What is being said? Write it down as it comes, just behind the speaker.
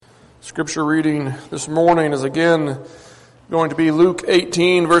Scripture reading this morning is again going to be Luke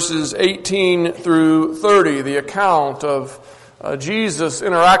 18, verses 18 through 30, the account of Jesus'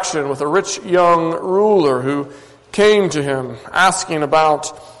 interaction with a rich young ruler who came to him asking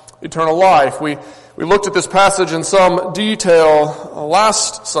about eternal life. We looked at this passage in some detail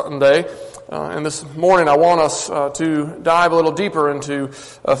last Sunday, and this morning I want us to dive a little deeper into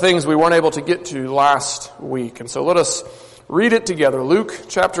things we weren't able to get to last week. And so let us read it together. Luke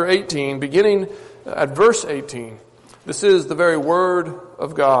chapter 18, beginning at verse 18. This is the very word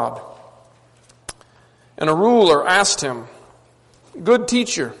of God. And a ruler asked him, "Good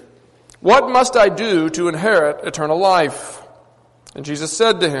teacher, what must I do to inherit eternal life?" And Jesus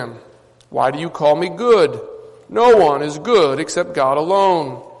said to him, "Why do you call me good? No one is good except God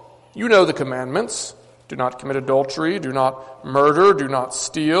alone. You know the commandments. Do not commit adultery, do not murder, do not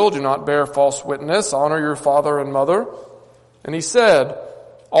steal, do not bear false witness, honor your father and mother." And he said,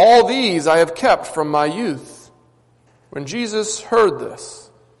 "All these I have kept from my youth." When Jesus heard this,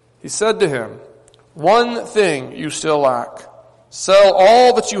 he said to him, "One thing you still lack. Sell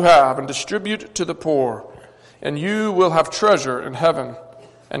all that you have and distribute to the poor, and you will have treasure in heaven.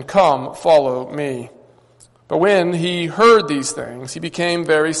 And come, follow me." But when he heard these things, he became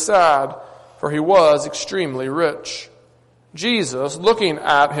very sad, for he was extremely rich. Jesus, looking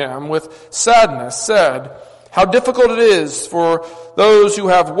at him with sadness, said, "How difficult it is for those who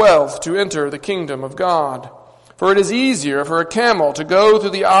have wealth to enter the kingdom of God. For it is easier for a camel to go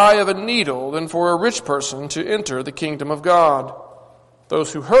through the eye of a needle than for a rich person to enter the kingdom of God."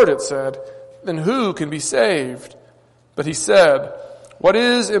 Those who heard it said, "Then who can be saved?" But he said, "What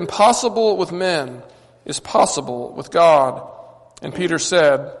is impossible with men is possible with God." And Peter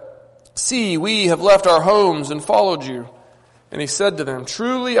said, "See, we have left our homes and followed you." And he said to them,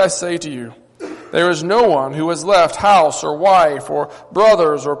 "Truly I say to you, there is no one who has left house or wife or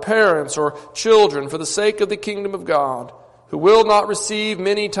brothers or parents or children for the sake of the kingdom of God who will not receive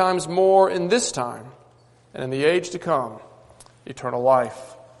many times more in this time and in the age to come eternal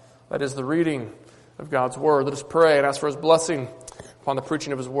life." That is the reading of God's word. Let us pray and ask for his blessing upon the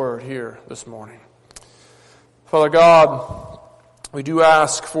preaching of his word here this morning. Father God, we do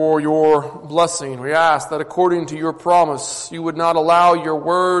ask for your blessing. We ask that according to your promise, you would not allow your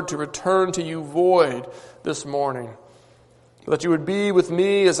word to return to you void this morning, but that you would be with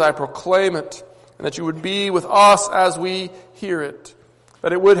me as I proclaim it, and that you would be with us as we hear it,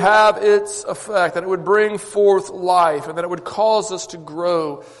 that it would have its effect, that it would bring forth life, and that it would cause us to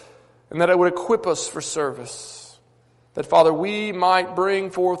grow, and that it would equip us for service. That, Father, we might bring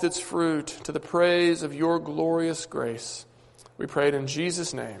forth its fruit to the praise of your glorious grace. We pray it in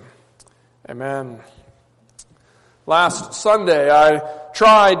Jesus' name. Amen. Last Sunday, I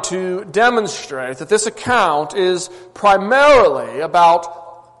tried to demonstrate that this account is primarily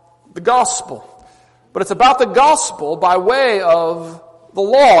about the gospel. But it's about the gospel by way of the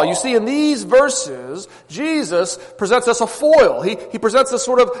law. You see, in these verses, Jesus presents us a foil. He presents us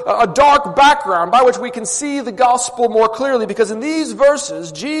sort of a dark background by which we can see the gospel more clearly, because in these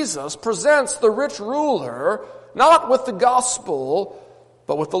verses, Jesus presents the rich ruler not with the gospel,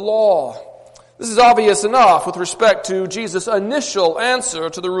 but with the law. This is obvious enough with respect to Jesus' initial answer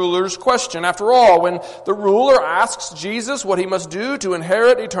to the ruler's question. After all, when the ruler asks Jesus what he must do to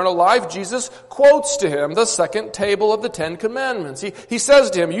inherit eternal life, Jesus quotes to him the second table of the Ten Commandments. He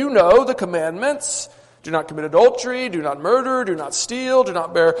says to him, "You know the commandments. Do not commit adultery, do not murder, do not steal, do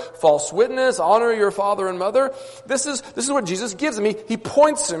not bear false witness, honor your father and mother." This is what Jesus gives him. He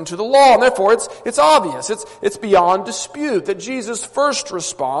points him to the law, and therefore it's obvious. It's beyond dispute that Jesus' first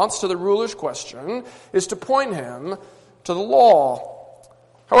response to the ruler's question is to point him to the law.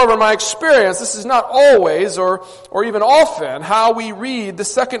 However, in my experience, this is not always or even often how we read the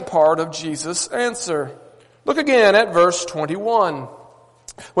second part of Jesus' answer. Look again at verse 21.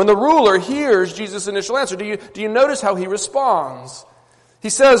 When the ruler hears Jesus' initial answer, do you notice how he responds? He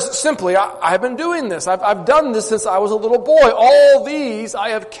says simply, I've been doing this. I've done this since I was a little boy. All these I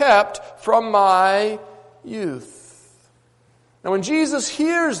have kept from my youth. Now when Jesus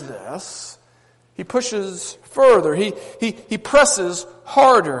hears this, he pushes further. He presses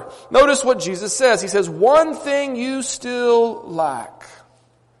harder. Notice what Jesus says. He says, "One thing you still lack.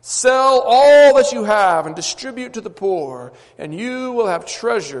 Sell all that you have and distribute to the poor, and you will have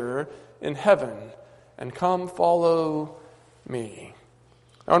treasure in heaven. And come follow me."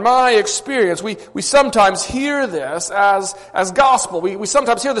 Now, in my experience, we sometimes hear this as gospel. We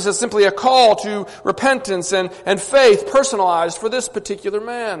sometimes hear this as simply a call to repentance and faith personalized for this particular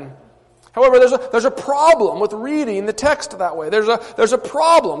man. However, there's a problem with reading the text that way. There's a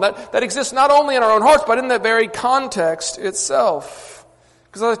problem that exists not only in our own hearts, but in that very context itself.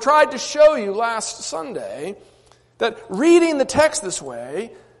 Because I tried to show you last Sunday that reading the text this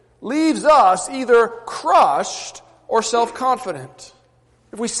way leaves us either crushed or self-confident.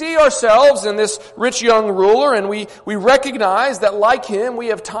 If we see ourselves in this rich young ruler and we recognize that like him we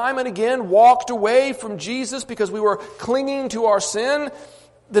have time and again walked away from Jesus because we were clinging to our sin,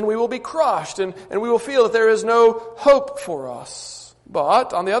 then we will be crushed and we will feel that there is no hope for us.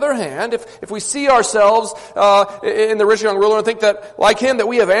 But, on the other hand, if we see ourselves in the rich young ruler and think that, like him, that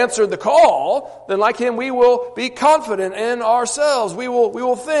we have answered the call, then like him we will be confident in ourselves. We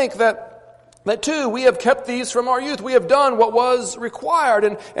will think that too, we have kept these from our youth. We have done what was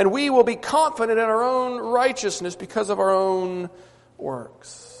required, and we will be confident in our own righteousness because of our own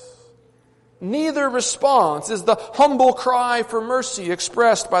works. Neither response is the humble cry for mercy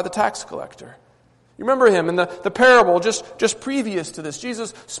expressed by the tax collector. You remember him in the parable just previous to this.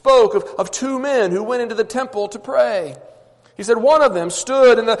 Jesus spoke of two men who went into the temple to pray. He said one of them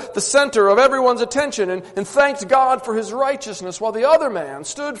stood in the center of everyone's attention and thanked God for his righteousness, while the other man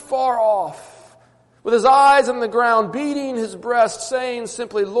stood far off, with his eyes on the ground, beating his breast, saying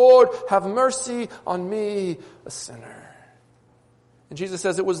simply, "Lord, have mercy on me, a sinner." And Jesus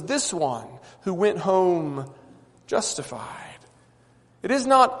says it was this one who went home justified. It is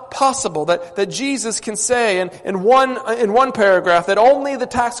not possible that Jesus can say in one paragraph that only the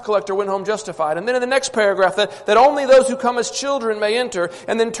tax collector went home justified, and then in the next paragraph that only those who come as children may enter,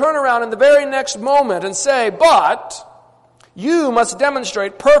 and then turn around in the very next moment and say, "But you must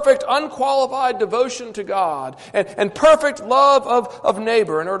demonstrate perfect, unqualified devotion to God and perfect love of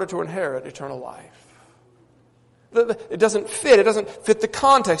neighbor in order to inherit eternal life." It doesn't fit. It doesn't fit the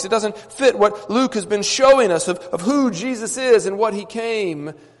context. It doesn't fit what Luke has been showing us of who Jesus is and what he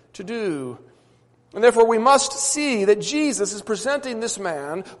came to do. And therefore we must see that Jesus is presenting this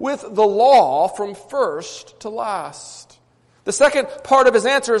man with the law from first to last. The second part of his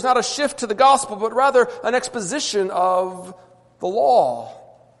answer is not a shift to the gospel, but rather an exposition of the law.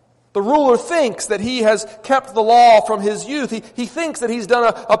 The ruler thinks that he has kept the law from his youth. He thinks that he's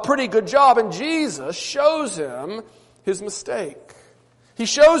done a pretty good job, and Jesus shows him his mistake. He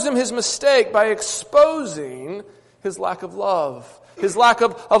shows him his mistake by exposing his lack of love. His lack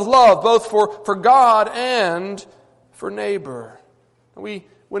of love both for God and for neighbor. We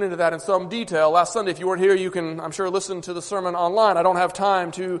went into that in some detail last Sunday. If you weren't here, you can, I'm sure, listen to the sermon online. I don't have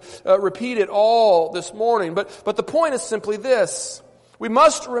time to repeat it all this morning. But the point is simply this. We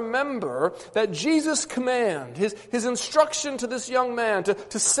must remember that Jesus' command, his instruction to this young man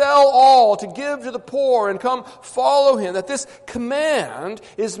to sell all, to give to the poor and come follow him, that this command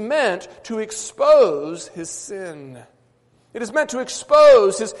is meant to expose his sin. It is meant to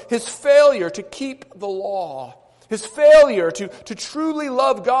expose his failure to keep the law, his failure to truly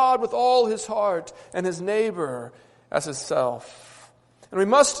love God with all his heart and his neighbor as himself. And we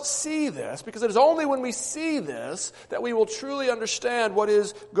must see this, because it is only when we see this that we will truly understand what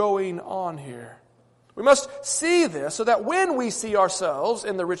is going on here. We must see this so that when we see ourselves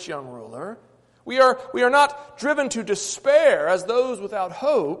in the rich young ruler, we are not driven to despair as those without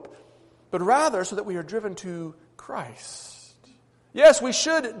hope, but rather so that we are driven to Christ. Yes, we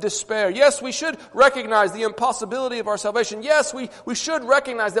should despair. Yes, we should recognize the impossibility of our salvation. Yes, we should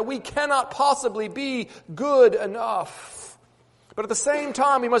recognize that we cannot possibly be good enough. But at the same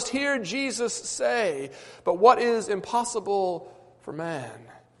time, we must hear Jesus say, "But what is impossible for man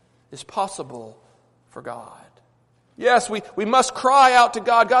is possible for God." Yes, we must cry out to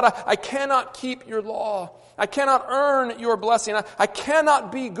God, "God, I cannot keep your law. I cannot earn your blessing. I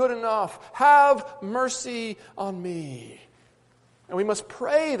cannot be good enough. Have mercy on me." And we must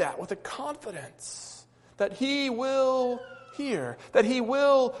pray that with a confidence that he will hear, that he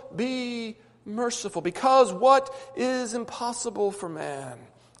will be merciful, because what is impossible for man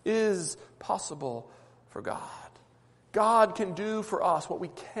is possible for God. God can do for us what we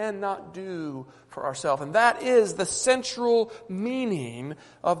cannot do for ourselves. And that is the central meaning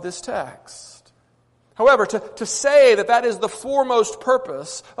of this text. However, to say that is the foremost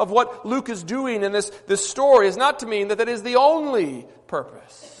purpose of what Luke is doing in this story is not to mean that is the only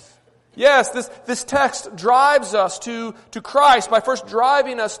purpose. Yes, this text drives us to Christ by first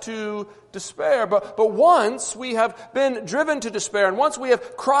driving us to despair. But once we have been driven to despair, and once we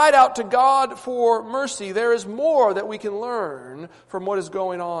have cried out to God for mercy, there is more that we can learn from what is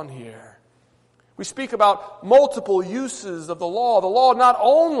going on here. We speak about multiple uses of the law. The law not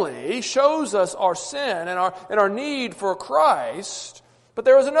only shows us our sin and our need for Christ, but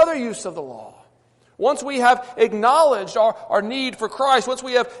there is another use of the law. Once we have acknowledged our need for Christ, once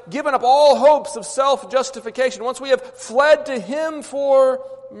we have given up all hopes of self-justification, once we have fled to him for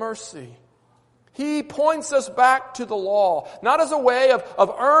mercy, He points us back to the law, not as a way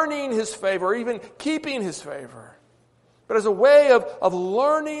of earning His favor or even keeping His favor, but as a way of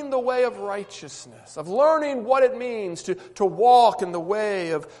learning the way of righteousness, of learning what it means to walk in the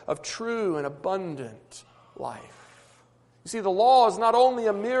way of true and abundant life. You see, the law is not only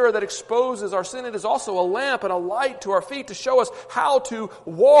a mirror that exposes our sin, it is also a lamp and a light to our feet to show us how to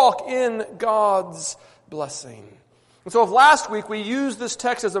walk in God's blessing. And so if last week we used this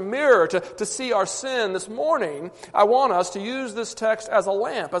text as a mirror to see our sin, this morning I want us to use this text as a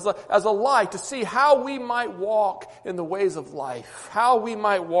lamp, as a light to see how we might walk in the ways of life, how we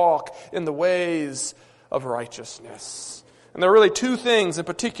might walk in the ways of righteousness. And there are really two things in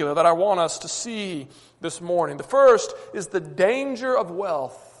particular that I want us to see this morning. The first is the danger of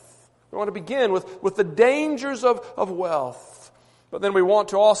wealth. We want to begin with the dangers of wealth, but then we want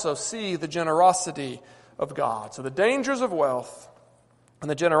to also see the generosity of God. So the dangers of wealth and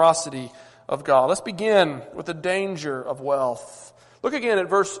the generosity of God. Let's begin with the danger of wealth. Look again at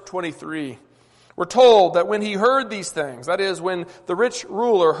verse 23. We're told that when he heard these things, that is, when the rich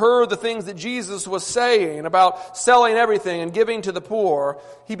ruler heard the things that Jesus was saying about selling everything and giving to the poor,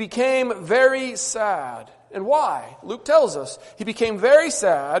 he became very sad. And why? Luke tells us. He became very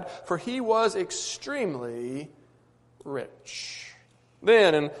sad, for he was extremely rich.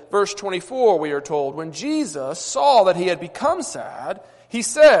 Then in verse 24 we are told, when Jesus saw that he had become sad, he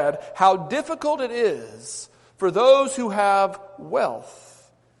said, how difficult it is for those who have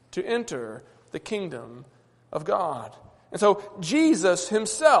wealth to enter the kingdom of God. And so Jesus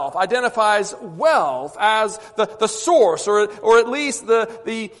himself identifies wealth as the source or at least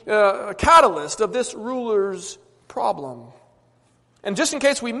the catalyst of this ruler's problem. And just in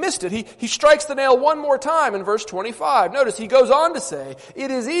case we missed it, he strikes the nail one more time in verse 25. Notice he goes on to say,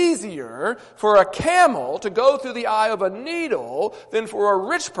 it is easier for a camel to go through the eye of a needle than for a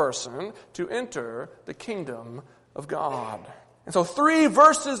rich person to enter the kingdom of God. And so 3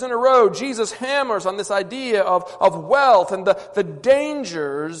 verses in a row, Jesus hammers on this idea of wealth and the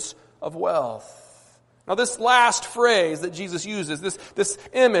dangers of wealth. Now this last phrase that Jesus uses, this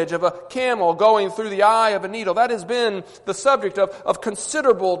image of a camel going through the eye of a needle, that has been the subject of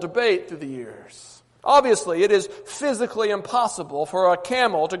considerable debate through the years. Obviously, it is physically impossible for a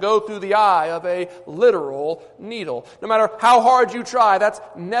camel to go through the eye of a literal needle. No matter how hard you try, that's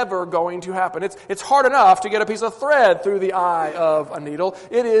never going to happen. It's hard enough to get a piece of thread through the eye of a needle.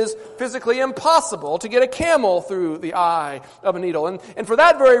 It is physically impossible to get a camel through the eye of a needle. And for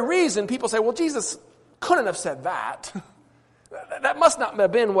that very reason, people say, well, Jesus couldn't have said that. That must not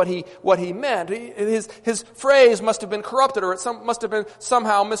have been what he meant. His phrase must have been corrupted, or must have been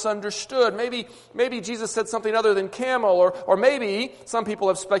somehow misunderstood. Maybe Jesus said something other than camel, or maybe some people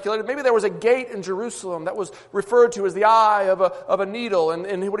have speculated. Maybe there was a gate in Jerusalem that was referred to as the eye of a needle,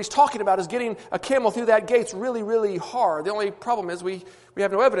 and what he's talking about is getting a camel through that gate's really, really hard. The only problem is we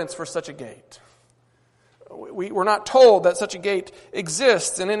have no evidence for such a gate. We're not told that such a gate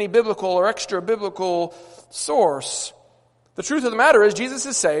exists in any biblical or extra biblical source. The truth of the matter is, Jesus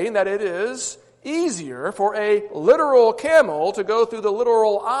is saying that it is easier for a literal camel to go through the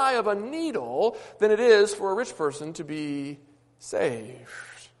literal eye of a needle than it is for a rich person to be saved.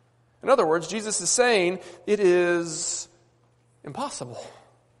 In other words, Jesus is saying it is impossible.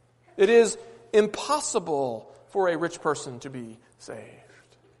 It is impossible for a rich person to be saved.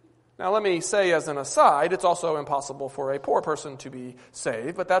 Now let me say as an aside, it's also impossible for a poor person to be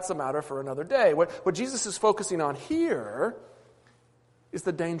saved, but that's a matter for another day. What Jesus is focusing on here is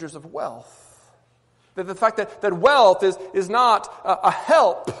the dangers of wealth. The fact that wealth is not a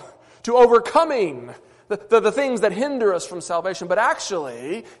help to overcoming the things that hinder us from salvation, but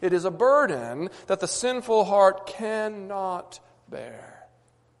actually it is a burden that the sinful heart cannot bear.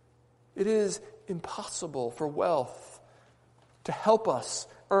 It is impossible for wealth to help us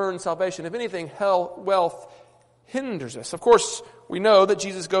earn salvation. If anything, wealth hinders us. Of course, we know that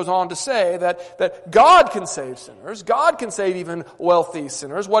Jesus goes on to say that God can save sinners. God can save even wealthy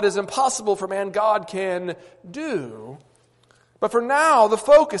sinners. What is impossible for man, God can do. But for now, the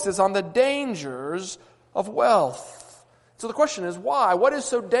focus is on the dangers of wealth. So the question is, why? What is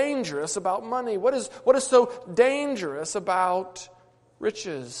so dangerous about money? What is so dangerous about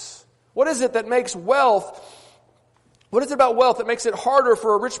riches? What is it that makes wealth? What is it about wealth that makes it harder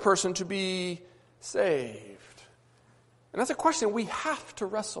for a rich person to be saved? And that's a question we have to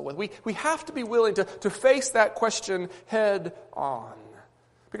wrestle with. We have to be willing to face that question head on.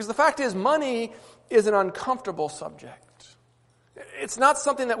 Because the fact is, money is an uncomfortable subject. It's not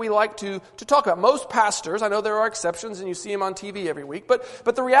something that we like to talk about. Most pastors, I know there are exceptions and you see them on TV every week, but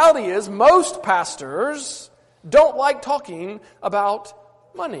the reality is most pastors don't like talking about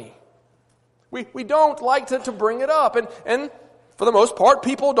money. We don't like to bring it up. And for the most part,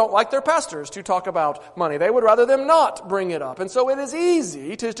 people don't like their pastors to talk about money. They would rather them not bring it up. And so it is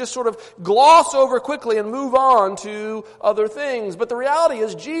easy to just sort of gloss over quickly and move on to other things. But the reality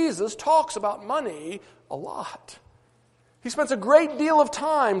is Jesus talks about money a lot. He spends a great deal of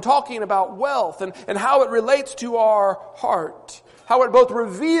time talking about wealth and how it relates to our heart, how it both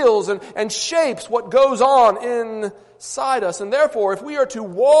reveals and shapes what goes on inside us. And therefore, if we are to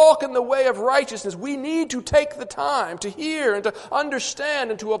walk in the way of righteousness, we need to take the time to hear and to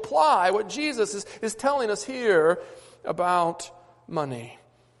understand and to apply what Jesus is telling us here about money.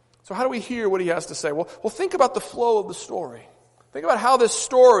 So how do we hear what he has to say? Well, think about the flow of the story. Think about how this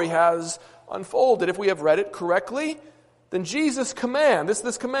story has unfolded. If we have read it correctly, then Jesus' command,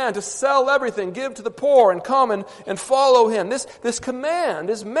 this command to sell everything, give to the poor, and come and follow him, this command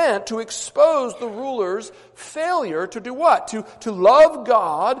is meant to expose the ruler's failure to do what? To love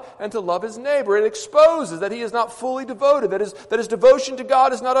God and to love his neighbor. It exposes that he is not fully devoted, that his devotion to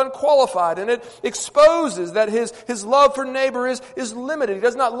God is not unqualified, and it exposes that his love for neighbor is limited. He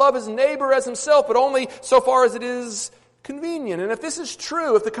does not love his neighbor as himself, but only so far as it is convenient. And if this is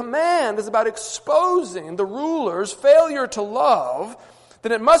true, if the command is about exposing the ruler's failure to love,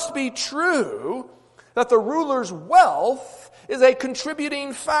 then it must be true that the ruler's wealth is a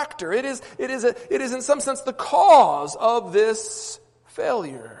contributing factor. It is in some sense the cause of this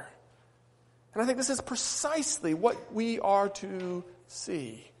failure. And I think this is precisely what we are to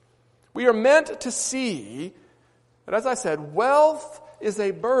see. We are meant to see that, as I said, wealth is a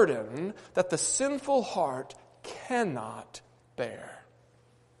burden that the sinful heart cannot bear.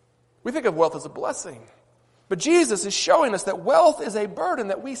 We think of wealth as a blessing, but Jesus is showing us that wealth is a burden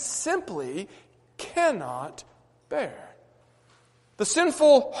that we simply cannot bear. The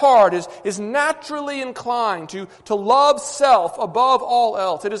sinful heart is naturally inclined to love self above all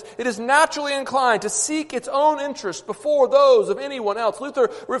else. It is naturally inclined to seek its own interest before those of anyone else. Luther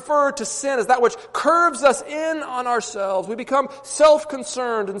referred to sin as that which curves us in on ourselves. We become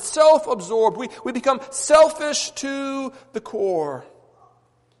self-concerned and self-absorbed. We become selfish to the core.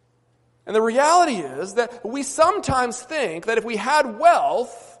 And the reality is that we sometimes think that if we had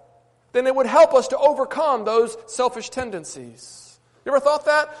wealth, then it would help us to overcome those selfish tendencies. You ever thought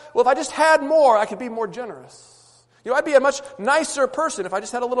that? Well, if I just had more, I could be more generous. I'd be a much nicer person if I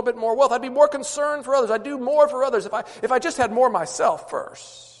just had a little bit more wealth. I'd be more concerned for others. I'd do more for others if I just had more myself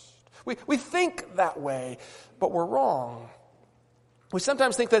first. We think that way, but we're wrong. We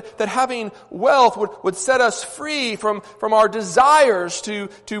sometimes think that having wealth would set us free from our desires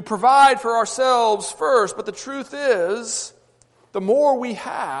to provide for ourselves first. But the truth is, the more we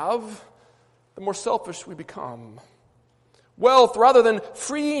have, the more selfish we become. Wealth, rather than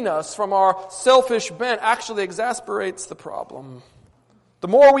freeing us from our selfish bent, actually exasperates the problem. The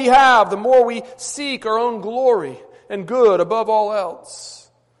more we have, the more we seek our own glory and good above all else.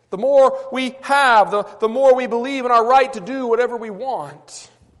 The more we have, the more we believe in our right to do whatever we want.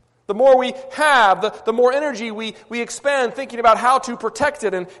 The more we have, the more energy we expend thinking about how to protect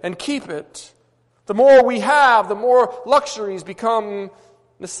it and keep it. The more we have, the more luxuries become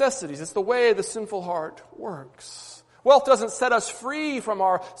necessities. It's the way the sinful heart works. Wealth doesn't set us free from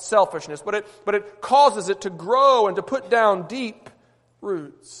our selfishness, but it causes it to grow and to put down deep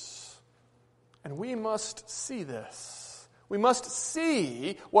roots. And we must see this. We must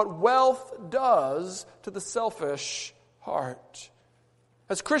see what wealth does to the selfish heart.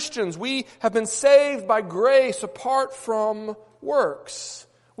 As Christians, we have been saved by grace apart from works.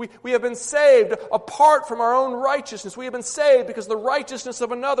 We have been saved apart from our own righteousness. We have been saved because the righteousness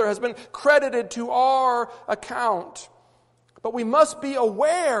of another has been credited to our account. But we must be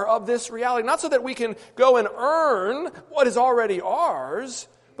aware of this reality, not so that we can go and earn what is already ours,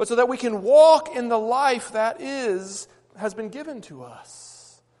 but so that we can walk in the life that has been given to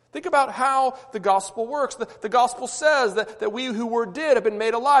us. Think about how the gospel works. The gospel says that we who were dead have been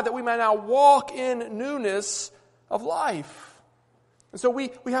made alive, that we may now walk in newness of life. And so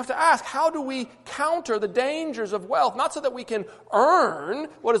we have to ask, how do we counter the dangers of wealth? Not so that we can earn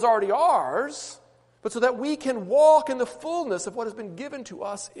what is already ours, but so that we can walk in the fullness of what has been given to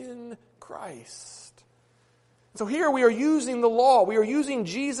us in Christ. So here we are using the law. We are using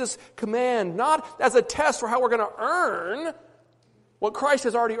Jesus' command not as a test for how we're going to earn what Christ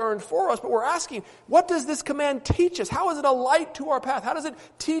has already earned for us, but we're asking, what does this command teach us? How is it a light to our path? How does it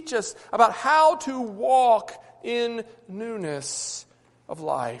teach us about how to walk in newness of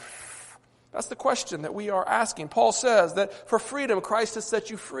life? That's the question that we are asking. Paul says that for freedom, Christ has set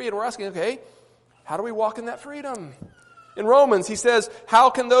you free. And we're asking, okay, how do we walk in that freedom? In Romans, he says, how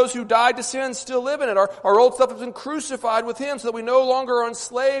can those who died to sin still live in it? Our old stuff has been crucified with him so that we no longer are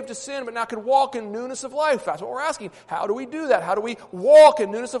enslaved to sin, but now can walk in newness of life. That's what we're asking. How do we do that? How do we walk in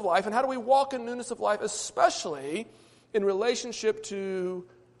newness of life? And how do we walk in newness of life, especially in relationship to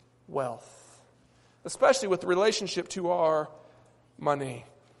wealth? Especially with the relationship to our money.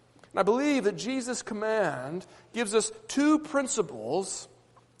 And I believe that Jesus' command gives us two principles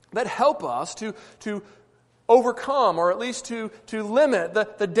that help us to overcome, or at least to limit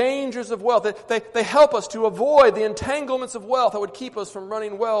the dangers of wealth. They help us to avoid the entanglements of wealth that would keep us from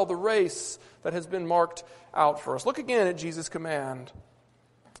running well the race that has been marked out for us. Look again at Jesus' command.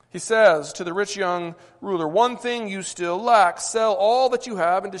 He says to the rich young ruler, one thing you still lack, sell all that you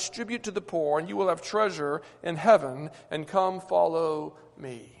have and distribute to the poor, and you will have treasure in heaven, and come follow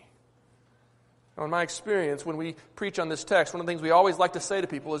me. Now, in my experience, when we preach on this text, one of the things we always like to say to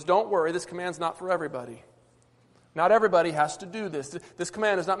people is, don't worry, this command's not for everybody. Not everybody has to do this. This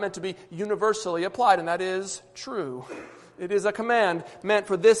command is not meant to be universally applied, and that is true. It is a command meant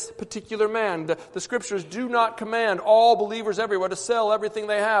for this particular man. The Scriptures do not command all believers everywhere to sell everything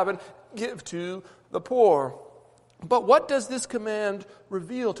they have and give to the poor. But what does this command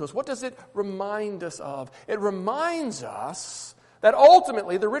reveal to us? What does it remind us of? It reminds us that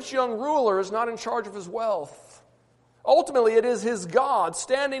ultimately the rich young ruler is not in charge of his wealth. Ultimately, it is his God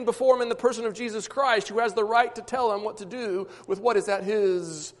standing before him in the person of Jesus Christ who has the right to tell him what to do with what is at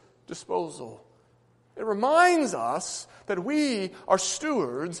his disposal. It reminds us that we are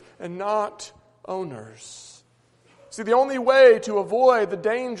stewards and not owners. See, the only way to avoid the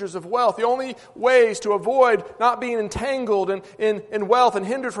dangers of wealth, the only ways to avoid not being entangled in wealth and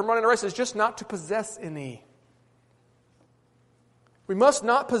hindered from running a race is just not to possess any. We must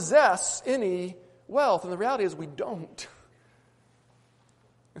not possess any wealth, and the reality is we don't.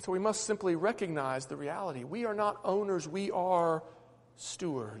 And so we must simply recognize the reality. We are not owners, we are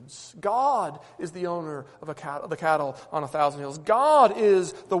stewards. God is the owner of the cattle on 1,000 hills. God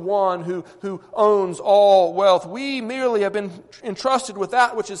is the one who owns all wealth. We merely have been entrusted with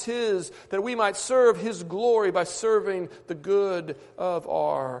that which is His, that we might serve His glory by serving the good of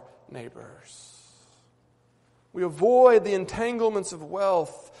our neighbors. We avoid the entanglements of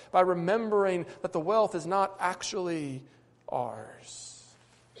wealth by remembering that the wealth is not actually ours.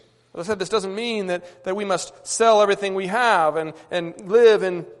 As I said, this doesn't mean that we must sell everything we have and live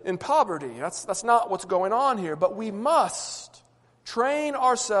in poverty. That's not what's going on here. But we must train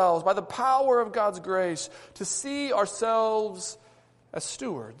ourselves by the power of God's grace to see ourselves as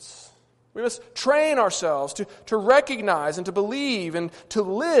stewards. We must train ourselves to recognize and to believe and to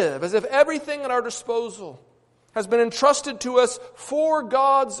live as if everything at our disposal has been entrusted to us for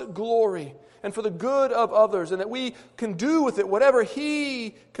God's glory and for the good of others, and that we can do with it whatever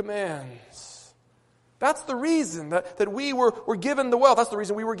He commands. That's the reason that we were given the wealth. That's the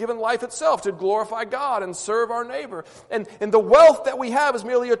reason we were given life itself, to glorify God and serve our neighbor. And the wealth that we have is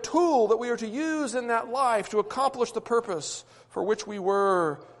merely a tool that we are to use in that life to accomplish the purpose for which we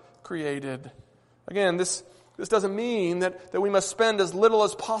were created. Again, this doesn't mean that we must spend as little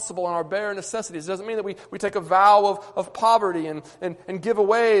as possible on our bare necessities. It doesn't mean that we take a vow of poverty and give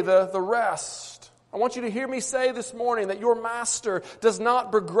away the rest. I want you to hear me say this morning that your master does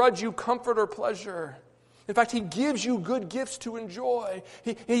not begrudge you comfort or pleasure. In fact, He gives you good gifts to enjoy.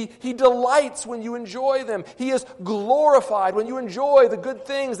 He delights when you enjoy them. He is glorified when you enjoy the good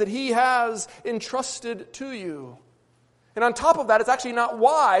things that He has entrusted to you. And on top of that, it's actually not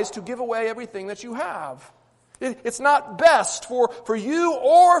wise to give away everything that you have. It's not best for you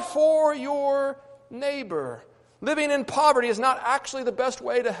or for your neighbor. Living in poverty is not actually the best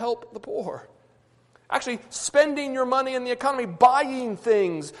way to help the poor. Actually, spending your money in the economy, buying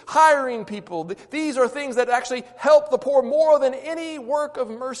things, hiring people, these are things that actually help the poor more than any work of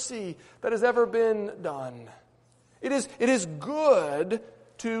mercy that has ever been done. It is good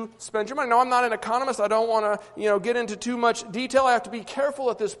to spend your money. Now, I'm not an economist. I don't want to, get into too much detail. I have to be careful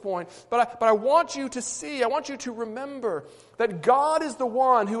at this point. But I want you to see, I want you to remember that God is the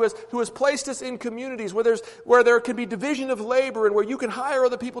one who has placed us in communities where there can be division of labor and where you can hire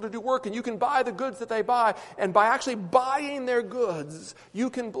other people to do work and you can buy the goods that they buy. And by actually buying their goods,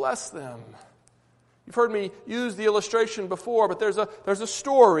 you can bless them. You've heard me use the illustration before, but there's a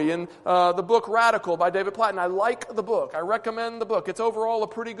story in the book Radical by David Platt, and I like the book. I recommend the book. It's overall a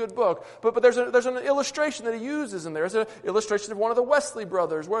pretty good book. But there's an illustration that he uses in there. It's an illustration of one of the Wesley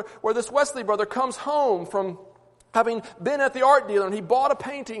brothers, where this Wesley brother comes home from having been at the art dealer, and he bought a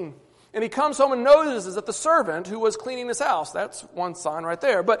painting. And he comes home and notices that the servant who was cleaning his house, that's one sign right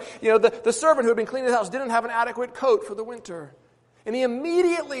there, but the servant who had been cleaning his house didn't have an adequate coat for the winter. And he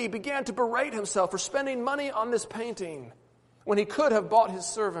immediately began to berate himself for spending money on this painting. when he could have bought his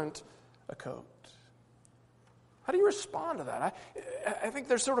servant a coat? How do you respond to that? I think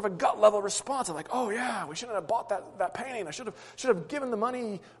there's sort of a gut level response of like, oh yeah, we shouldn't have bought that painting. I should have given the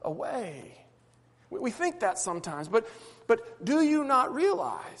money away. We think that sometimes, but do you not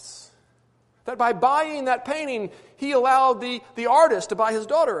realize that by buying that painting, he allowed the artist to buy his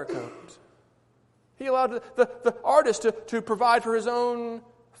daughter a coat? He allowed the artist to provide for his own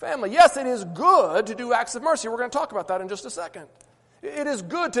family. Yes, it is good to do acts of mercy. We're going to talk about that in just a second. It is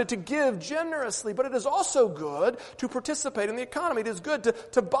good to give generously, but it is also good to participate in the economy. It is good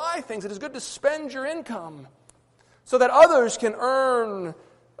to buy things. It is good to spend your income so that others can earn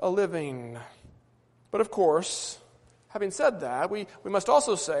a living. But of course, having said that, we must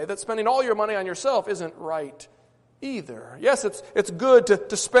also say that spending all your money on yourself isn't right either. Yes, it's good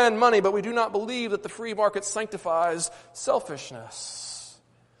to spend money, but we do not believe that the free market sanctifies selfishness.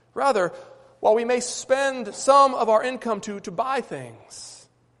 Rather, while we may spend some of our income to buy things,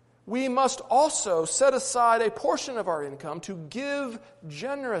 we must also set aside a portion of our income to give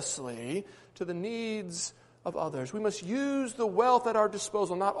generously to the needs of others. We must use the wealth at our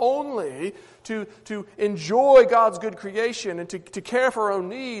disposal not only to enjoy God's good creation and to care for our own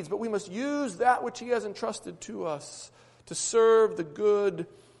needs, but we must use that which He has entrusted to us to serve the good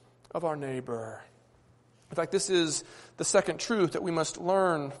of our neighbor. In fact, this is the second truth that we must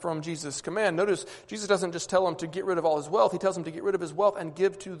learn from Jesus' command. Notice, Jesus doesn't just tell him to get rid of all his wealth. He tells him to get rid of his wealth and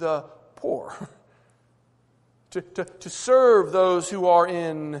give to the poor. to serve those who are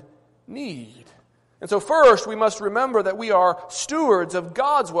in need. And so first, we must remember that we are stewards of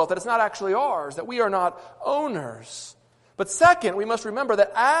God's wealth, that it's not actually ours, that we are not owners. But second, we must remember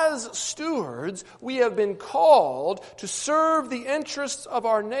that as stewards, we have been called to serve the interests of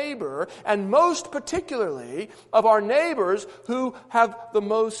our neighbor, and most particularly of our neighbors who have the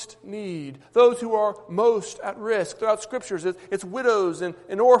most need, those who are most at risk. Throughout Scriptures, it's widows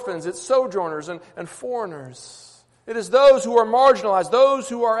and orphans, it's sojourners and foreigners. It is those who are marginalized, those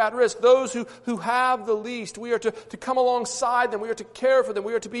who are at risk, those who have the least. We are to come alongside them. We are to care for them.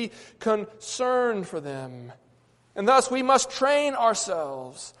 We are to be concerned for them. And thus we must train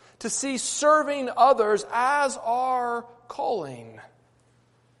ourselves to see serving others as our calling.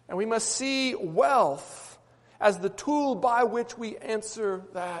 And we must see wealth as the tool by which we answer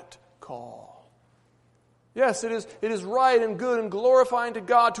that call. Yes, it is right and good and glorifying to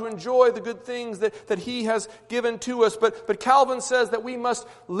God to enjoy the good things that He has given to us. But Calvin says that we must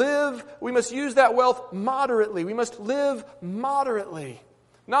use that wealth moderately. We must live moderately.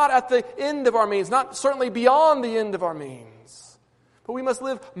 Not at the end of our means, not certainly beyond the end of our means. But we must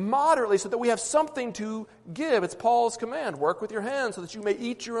live moderately so that we have something to give. It's Paul's command. Work with your hands so that you may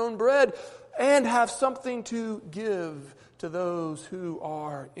eat your own bread and have something to give to those who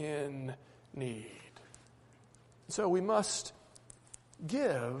are in need. So we must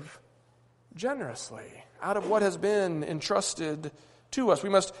give generously out of what has been entrusted to us. We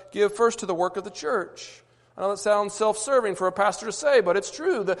must give first to the work of the church. I know that sounds self-serving for a pastor to say, but it's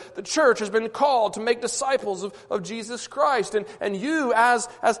true. The church has been called to make disciples of Jesus Christ. And you, as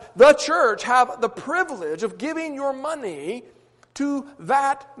the church, have the privilege of giving your money to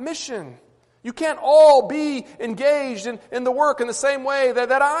that mission. You can't all be engaged in the work in the same way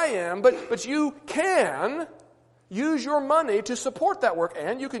that I am, but you can use your money to support that work,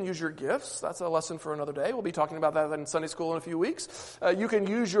 and you can use your gifts. That's a lesson for another day. We'll be talking about that in Sunday school in a few weeks. You can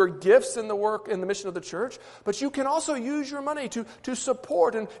use your gifts in the work, in the mission of the church, but you can also use your money to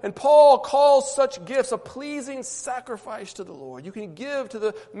support. And Paul calls such gifts a pleasing sacrifice to the Lord. You can give to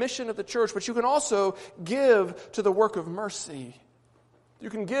the mission of the church, but you can also give to the work of mercy. You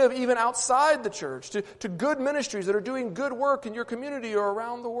can give even outside the church to good ministries that are doing good work in your community or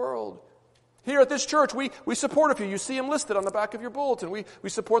around the world. Here at this church, we support a few. You see them listed on the back of your bulletin. We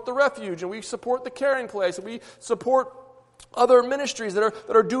support the Refuge, and we support the Caring Place, and we support other ministries that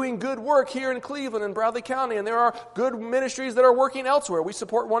are doing good work here in Cleveland and Bradley County, and there are good ministries that are working elsewhere. We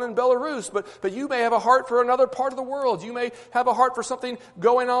support one in Belarus, but you may have a heart for another part of the world. You may have a heart for something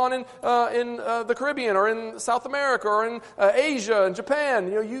going on in the Caribbean or in South America or in Asia and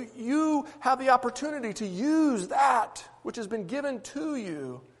Japan. You have the opportunity to use that which has been given to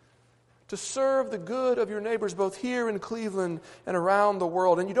you to serve the good of your neighbors both here in Cleveland and around the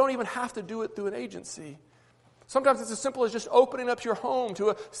world. And you don't even have to do it through an agency. Sometimes it's as simple as just opening up your home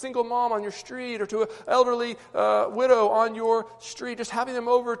to a single mom on your street or to an elderly widow on your street, just having them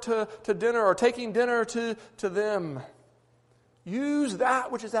over to dinner or taking dinner to them. Use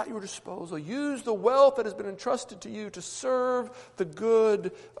that which is at your disposal. Use the wealth that has been entrusted to you to serve the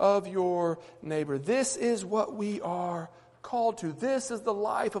good of your neighbor. This is what we are called to. This is the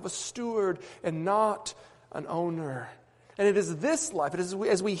life of a steward and not an owner. And it is this life, it is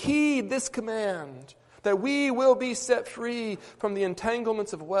as we heed this command, that we will be set free from the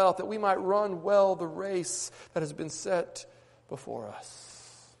entanglements of wealth, that we might run well the race that has been set before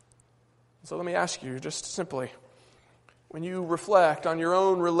us. So let me ask you just simply, when you reflect on your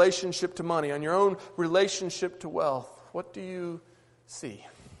own relationship to money, on your own relationship to wealth, what do you see?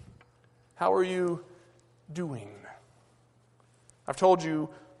 How are you doing? I've told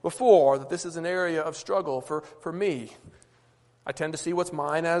you before that this is an area of struggle for me. I tend to see what's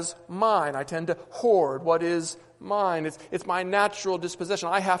mine as mine. I tend to hoard what is mine. It's my natural disposition.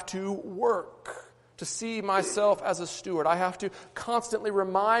 I have to work to see myself as a steward. I have to constantly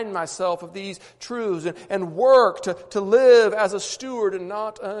remind myself of these truths and work to live as a steward and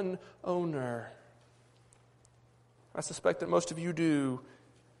not an owner. I suspect that most of you do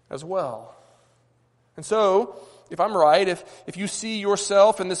as well. And so, if I'm right, if you see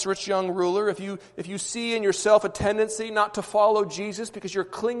yourself in this rich young ruler, if you see in yourself a tendency not to follow Jesus because you're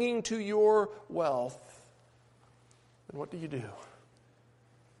clinging to your wealth, then what do you do?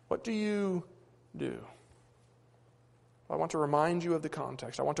 What do you do? I want to remind you of the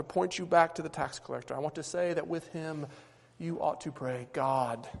context. I want to point you back to the tax collector. I want to say that with him, you ought to pray,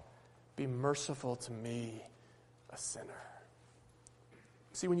 God, be merciful to me, a sinner.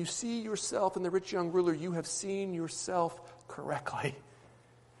 See, when you see yourself in the rich young ruler, you have seen yourself correctly.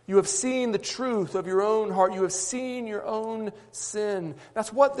 You have seen the truth of your own heart. You have seen your own sin.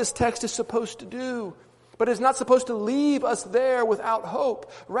 That's what this text is supposed to do. But it's not supposed to leave us there without hope.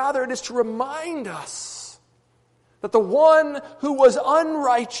 Rather, it is to remind us that the one who was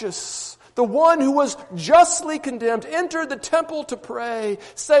unrighteous, the one who was justly condemned, entered the temple to pray,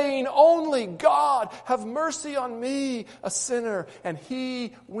 saying, only God, have mercy on me, a sinner. And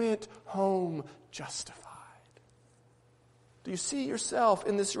he went home justified. Do you see yourself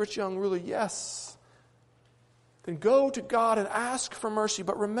in this rich young ruler? Yes. Then go to God and ask for mercy.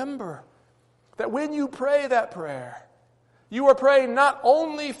 But remember that when you pray that prayer, you are praying not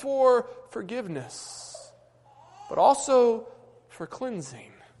only for forgiveness, but also for cleansing.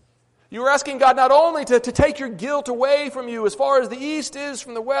 You are asking God not only to take your guilt away from you as far as the east is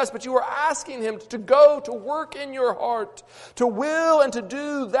from the west, but you are asking him to go to work in your heart, to will and to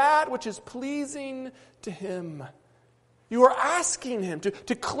do that which is pleasing to him. You are asking him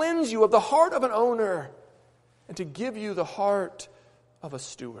to cleanse you of the heart of an owner and to give you the heart of a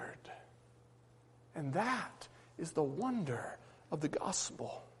steward. And that is the wonder of the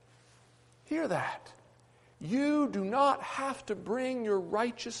gospel. Hear that. You do not have to bring your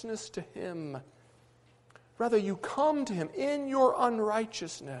righteousness to him. Rather, you come to him in your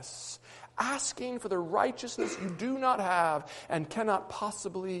unrighteousness, asking for the righteousness you do not have and cannot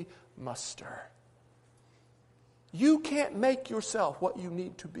possibly muster. You can't make yourself what you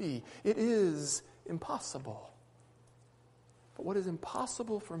need to be. It is impossible. But what is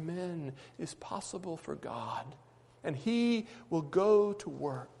impossible for men is possible for God. And he will go to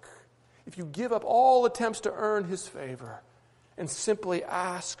work if you give up all attempts to earn his favor and simply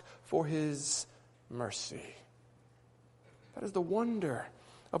ask for his mercy. That is the wonder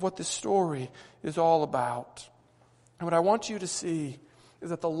of what this story is all about. And what I want you to see is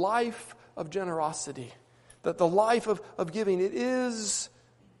that the life of generosity, that the life of giving, it is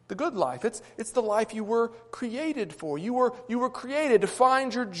the good life. It's the life you were created for. You were created to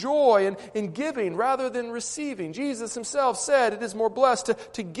find your joy in giving rather than receiving. Jesus himself said it is more blessed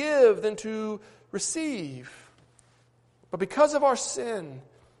to give than to receive. But because of our sin,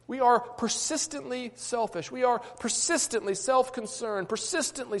 we are persistently selfish. We are persistently self-concerned,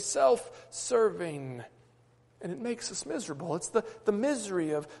 persistently self-serving. And it makes us miserable. It's the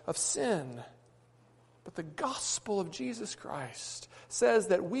misery of sin. But the gospel of Jesus Christ says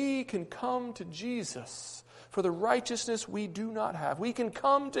that we can come to Jesus for the righteousness we do not have. We can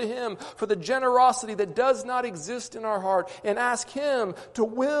come to him for the generosity that does not exist in our heart and ask him to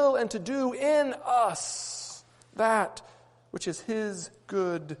will and to do in us that which is his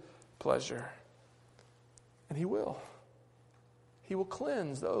good pleasure. And he will. He will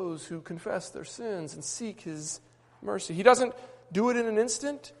cleanse those who confess their sins and seek his mercy. He doesn't do it in an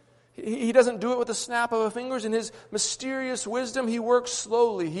instant. He doesn't do it with a snap of a fingers. In his mysterious wisdom, he works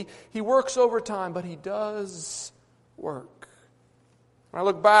slowly. He works over time, but he does work. When I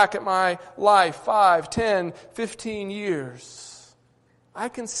look back at my life, 5, 10, 15 years, I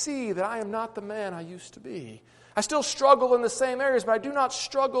can see that I am not the man I used to be. I still struggle in the same areas, but I do not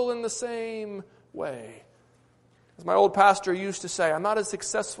struggle in the same way. As my old pastor used to say, I'm not as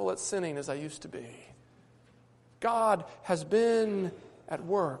successful at sinning as I used to be. God has been at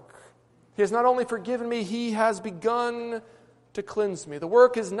work. He has not only forgiven me, he has begun to cleanse me. The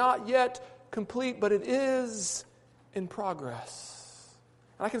work is not yet complete, but it is in progress.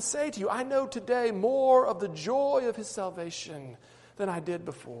 And I can say to you, I know today more of the joy of his salvation than I did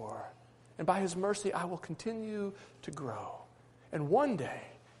before. And by his mercy, I will continue to grow. And one day,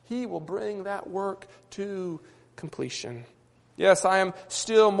 he will bring that work to completion. Yes, I am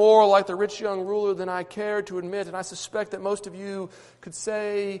still more like the rich young ruler than I care to admit, and I suspect that most of you could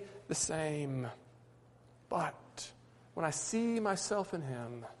say the same. But when I see myself in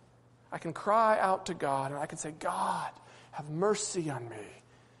him, I can cry out to God, and I can say, God, have mercy on me.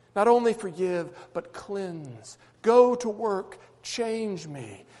 Not only forgive, but cleanse. Go to work, change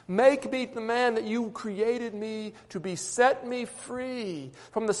me. Make me the man that you created me to be. Set me free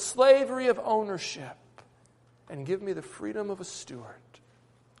from the slavery of ownership. And give me the freedom of a steward,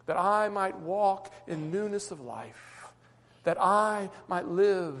 that I might walk in newness of life, that I might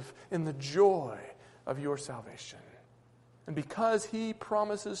live in the joy of your salvation. And because he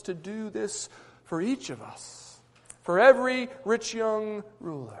promises to do this for each of us, for every rich young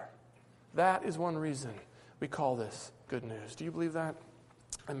ruler, that is one reason we call this good news. Do you believe that?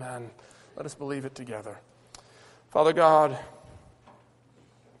 Amen. Let us believe it together. Father God,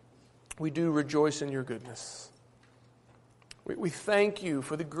 we do rejoice in your goodness. We thank you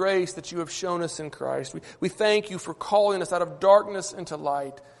for the grace that you have shown us in Christ. We thank you for calling us out of darkness into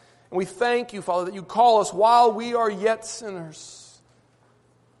light. And we thank you, Father, that you call us while we are yet sinners.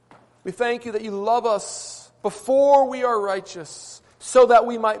 We thank you that you love us before we are righteous, so that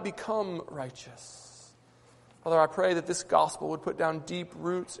we might become righteous. Father, I pray that this gospel would put down deep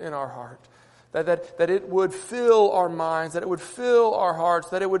roots in our heart, that it would fill our minds, that it would fill our hearts,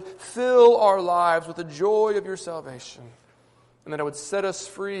 that it would fill our lives with the joy of your salvation. And that it would set us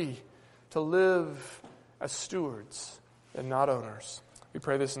free to live as stewards and not owners. We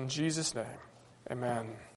pray this in Jesus' name. Amen.